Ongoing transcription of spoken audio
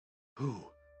Who?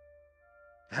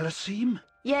 Elysim?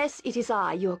 Yes, it is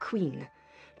I, your queen.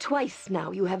 Twice now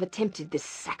you have attempted this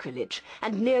sacrilege,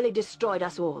 and nearly destroyed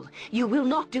us all. You will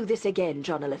not do this again,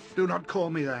 Jonalith. Do not call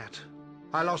me that.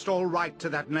 I lost all right to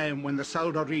that name when the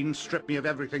Seldarine stripped me of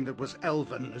everything that was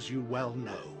elven, as you well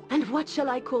know. And what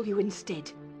shall I call you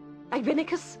instead?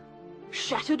 Irenicus?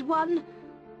 Shattered One?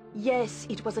 Yes,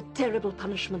 it was a terrible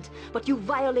punishment, but you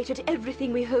violated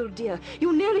everything we hold dear.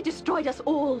 You nearly destroyed us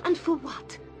all. And for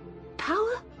what?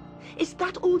 Power? Is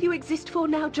that all you exist for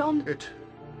now, John? It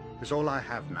is all I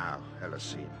have now,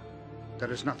 Elysim.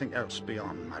 There is nothing else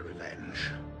beyond my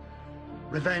revenge.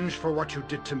 Revenge for what you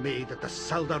did to me, that the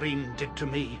Seldarine did to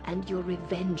me. And your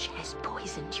revenge has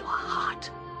poisoned your heart.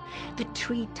 The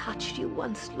tree touched you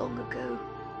once long ago.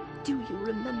 Do you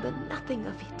remember nothing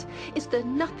of it? Is there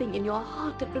nothing in your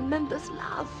heart that remembers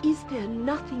love? Is there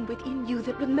nothing within you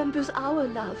that remembers our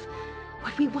love?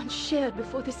 What we once shared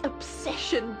before this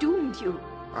obsession doomed you?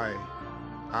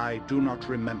 I do not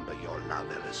remember your love,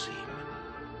 Elysim.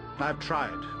 I've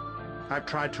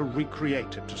tried to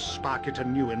recreate it, to spark it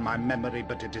anew in my memory,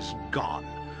 but it is gone.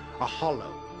 A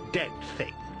hollow, dead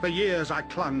thing. For years I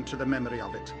clung to the memory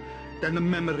of it. Then the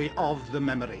memory of the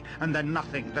memory, and then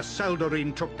nothing. The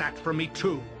Seldarine took that from me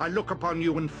too. I look upon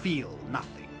you and feel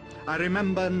nothing. I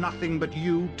remember nothing but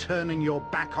you turning your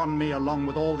back on me along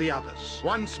with all the others.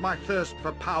 Once my thirst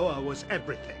for power was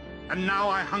everything, and now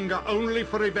I hunger only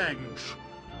for revenge.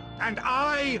 And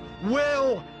I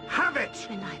will have it!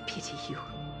 And I pity you.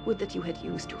 Would that you had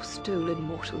used your stolen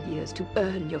mortal years to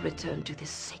earn your return to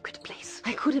this sacred place.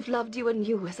 I could have loved you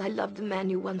anew as I loved the man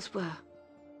you once were.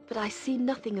 But I see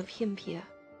nothing of him here.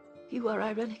 You are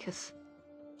Irenicus.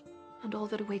 And all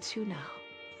that awaits you now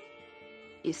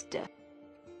is death.